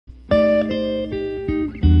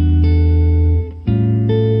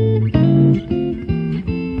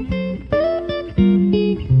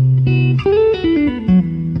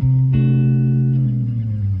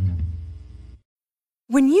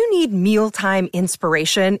mealtime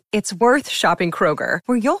inspiration, it's worth shopping Kroger,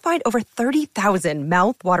 where you'll find over 30,000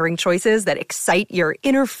 mouth-watering choices that excite your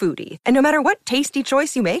inner foodie. And no matter what tasty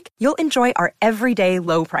choice you make, you'll enjoy our everyday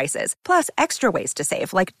low prices, plus extra ways to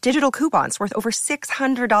save, like digital coupons worth over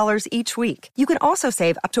 $600 each week. You can also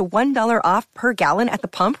save up to $1 off per gallon at the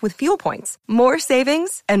pump with fuel points. More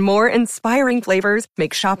savings and more inspiring flavors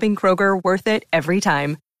make shopping Kroger worth it every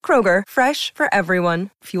time. Kroger, fresh for everyone.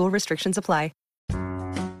 Fuel restrictions apply.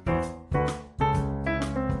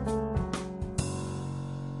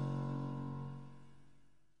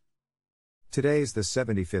 Today is the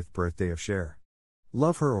 75th birthday of Cher.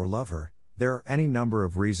 Love her or love her, there are any number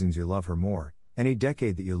of reasons you love her more, any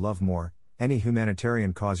decade that you love more, any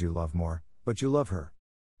humanitarian cause you love more, but you love her.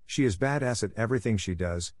 She is badass at everything she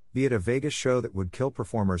does, be it a Vegas show that would kill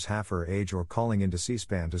performers half her age or calling into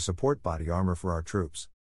C-SPAN to support body armor for our troops.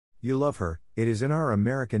 You love her, it is in our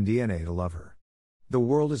American DNA to love her. The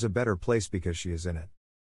world is a better place because she is in it.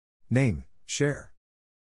 Name, Cher.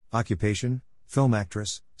 Occupation, film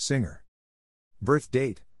actress, singer. Birth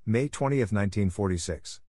date, May 20,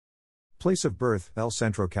 1946. Place of birth, El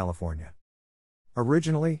Centro, California.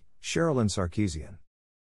 Originally, Sherilyn Sarkeesian.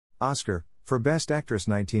 Oscar, for Best Actress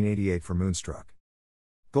 1988 for Moonstruck.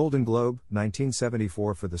 Golden Globe,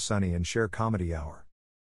 1974 for The Sonny and Cher Comedy Hour.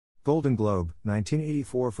 Golden Globe,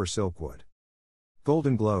 1984 for Silkwood.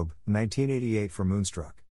 Golden Globe, 1988 for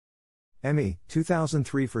Moonstruck. Emmy,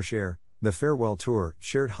 2003 for Cher, The Farewell Tour,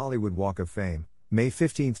 shared Hollywood Walk of Fame, May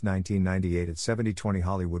 15, 1998 at 7020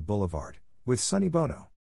 Hollywood Boulevard, with Sonny Bono.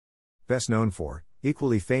 Best known for,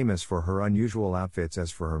 equally famous for her unusual outfits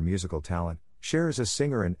as for her musical talent, Cher is a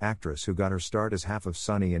singer and actress who got her start as half of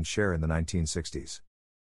Sonny and Cher in the 1960s.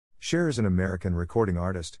 Cher is an American recording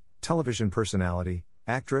artist, television personality,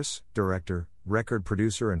 actress, director, record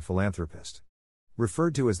producer and philanthropist.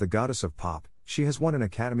 Referred to as the Goddess of Pop, she has won an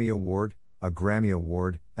Academy Award, a Grammy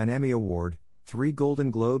Award, an Emmy Award, 3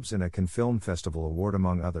 Golden Globes and a Cannes Film Festival Award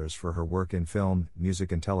among others for her work in film,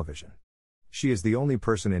 music and television. She is the only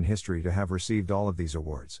person in history to have received all of these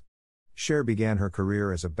awards. Cher began her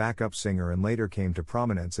career as a backup singer and later came to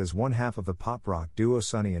prominence as one half of the pop-rock duo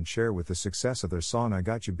Sonny and Cher with the success of their song I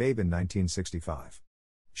Got You Babe in 1965.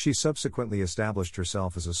 She subsequently established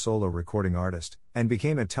herself as a solo recording artist, and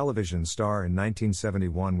became a television star in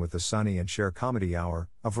 1971 with the Sonny and Cher Comedy Hour,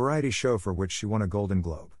 a variety show for which she won a Golden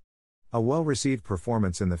Globe. A well-received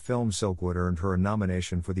performance in the film Silkwood earned her a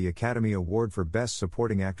nomination for the Academy Award for Best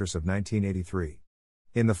Supporting Actress of 1983.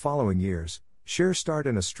 In the following years, Cher starred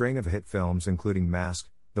in a string of hit films including Mask,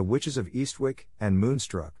 The Witches of Eastwick, and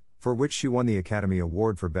Moonstruck, for which she won the Academy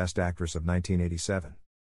Award for Best Actress of 1987.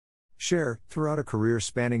 Cher, throughout a career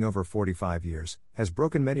spanning over 45 years, has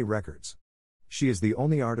broken many records. She is the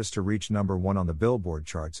only artist to reach number 1 on the Billboard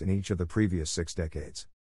charts in each of the previous 6 decades.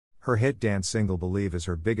 Her hit dance single Believe is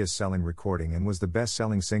her biggest selling recording and was the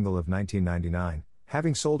best-selling single of 1999,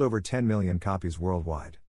 having sold over 10 million copies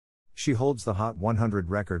worldwide. She holds the Hot 100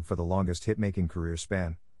 record for the longest hit-making career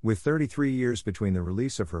span, with 33 years between the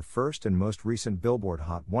release of her first and most recent Billboard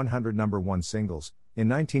Hot 100 number 1 singles, in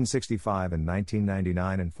 1965 and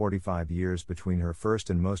 1999 and 45 years between her first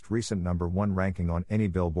and most recent number 1 ranking on any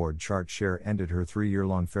Billboard chart. Cher ended her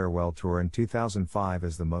 3-year-long farewell tour in 2005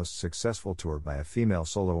 as the most successful tour by a female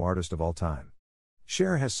solo artist of all time.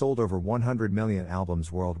 Cher has sold over 100 million albums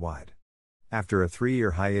worldwide. After a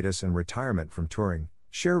 3-year hiatus and retirement from touring,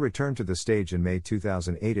 Cher returned to the stage in May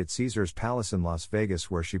 2008 at Caesars Palace in Las Vegas,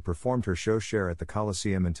 where she performed her show Cher at the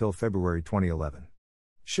Coliseum until February 2011.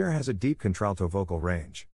 Cher has a deep contralto vocal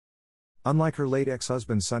range. Unlike her late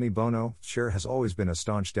ex-husband Sonny Bono, Cher has always been a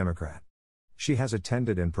staunch Democrat. She has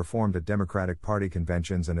attended and performed at Democratic Party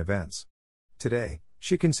conventions and events. Today,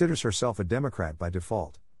 she considers herself a Democrat by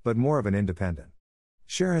default, but more of an independent.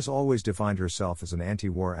 Cher has always defined herself as an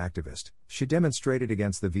anti-war activist. She demonstrated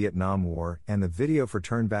against the Vietnam War, and the video for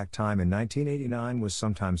Turn Back Time in 1989 was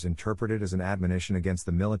sometimes interpreted as an admonition against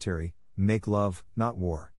the military: make love, not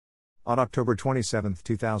war. On October 27,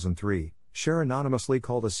 2003, Cher anonymously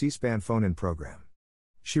called a C-SPAN phone-in program.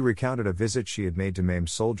 She recounted a visit she had made to maimed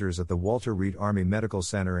soldiers at the Walter Reed Army Medical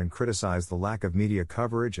Center and criticized the lack of media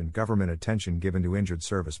coverage and government attention given to injured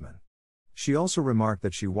servicemen. She also remarked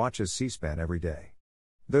that she watches C-SPAN every day.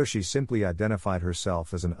 Though she simply identified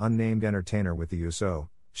herself as an unnamed entertainer with the USO,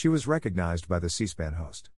 she was recognized by the C-SPAN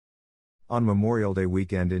host. On Memorial Day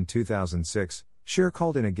weekend in 2006, Cher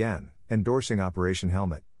called in again, endorsing Operation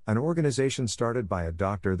Helmet, an organization started by a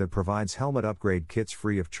doctor that provides helmet upgrade kits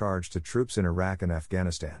free of charge to troops in Iraq and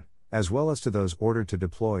Afghanistan, as well as to those ordered to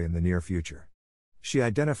deploy in the near future. She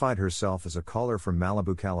identified herself as a caller from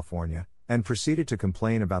Malibu, California, and proceeded to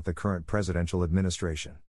complain about the current presidential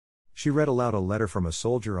administration. She read aloud a letter from a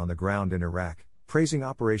soldier on the ground in Iraq, praising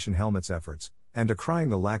Operation Helmet's efforts, and decrying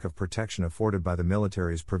the lack of protection afforded by the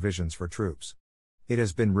military's provisions for troops. It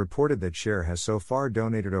has been reported that Cher has so far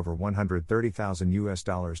donated over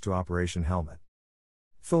 $130,000 to Operation Helmet.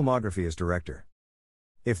 Filmography as director.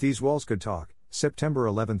 If These Walls Could Talk, September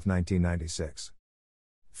 11, 1996.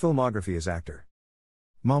 Filmography as actor.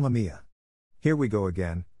 Mamma Mia! Here We Go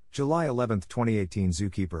Again, July 11, 2018.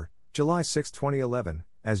 Zookeeper, July 6, 2011,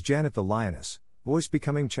 as Janet the Lioness, voice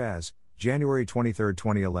becoming Chaz, January 23,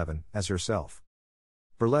 2011, as herself.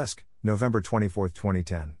 Burlesque, November 24,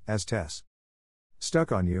 2010, as Tess.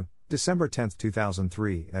 Stuck on You, December 10,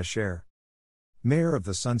 2003, as Cher. Mayor of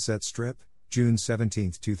the Sunset Strip, June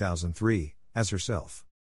 17, 2003, as herself.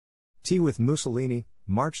 Tea with Mussolini,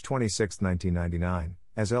 March 26, 1999,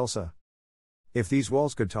 as Elsa. If These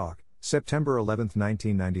Walls Could Talk, September 11,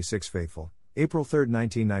 1996. Faithful, April 3,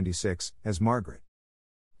 1996, as Margaret.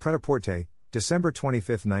 Pret-a-Porter, December 25,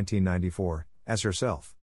 1994, as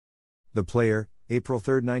herself. The Player, April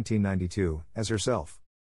 3, 1992, as herself.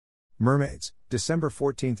 Mermaids, December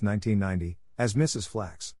 14, 1990, as Mrs.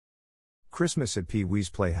 Flax. Christmas at Pee Wee's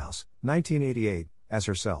Playhouse, 1988, as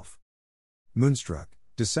herself. Moonstruck,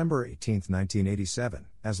 December 18, 1987,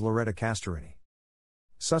 as Loretta Castorini.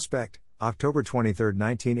 Suspect, October 23,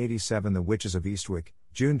 1987. The Witches of Eastwick,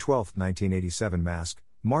 June 12, 1987. Mask,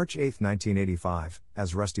 March 8, 1985,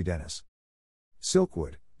 as Rusty Dennis.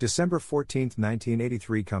 Silkwood, December 14,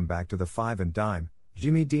 1983. Come Back to the Five and Dime,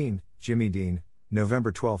 Jimmy Dean,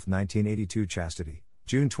 November 12, 1982. Chastity,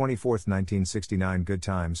 June 24, 1969. Good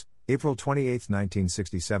Times, April 28,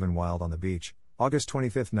 1967. Wild on the Beach, August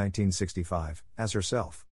 25, 1965, as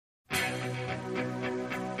herself.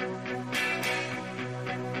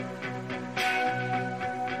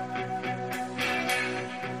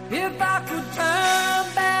 If I could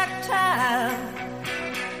turn back time,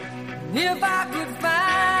 if I could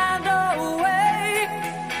find a way,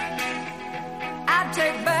 I'd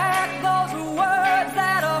take back those words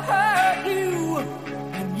that have hurt you,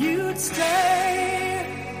 and you'd stay.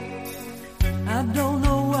 I don't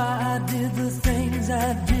know why I did the things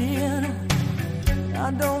I did.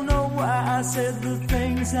 I don't know why I said the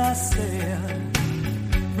things I said.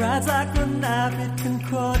 Pride's like a knife, it can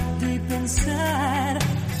cut deep inside.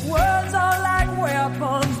 Words are like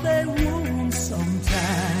weapons, they wound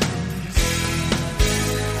sometimes.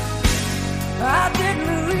 I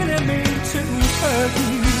didn't really mean to hurt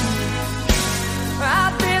you.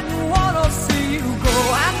 I didn't want to see you go.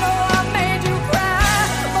 I know I made you cry,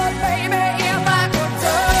 but baby, if I could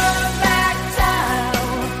turn back time,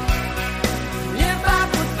 if I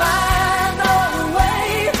could find a way,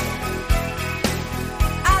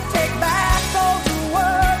 I'd take back those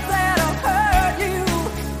words that have hurt you.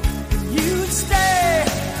 You'd stay.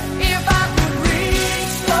 If I could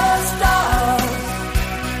reach the stars,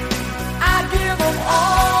 I'd give them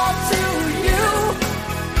all to you.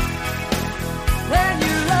 Then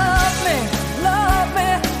you love me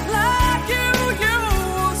like you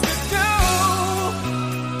used to do.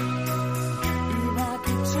 If I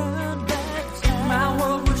could turn back time, my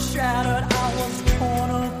world was shattered, I was torn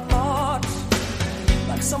apart.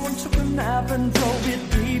 Like someone took a knife and drove it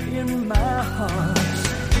deep in my heart.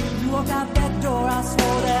 You walked out that door, I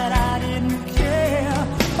swore that I didn't care.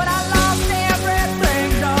 But I lost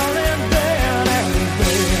everything, darling, then and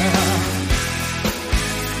there.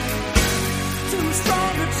 Too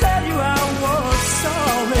strong to tell you I was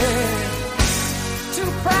sorry. Too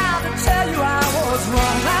proud to tell you I was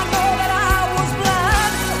wrong. I know that I was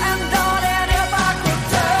blind. And darling, if I could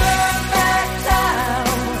turn back time,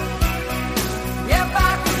 if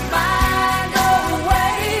I could find a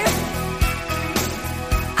way,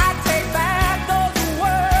 I'd take back those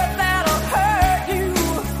words that have hurt you,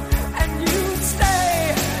 and you'd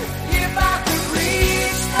stay. If I could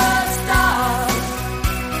reach the stars,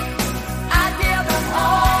 I'd give them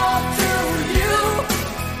all to you.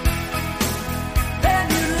 Then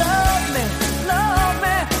you love me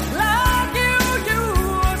like you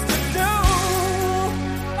used to do.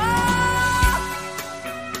 Oh.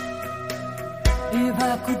 If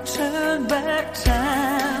I could turn back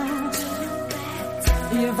time,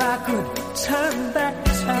 if I could turn back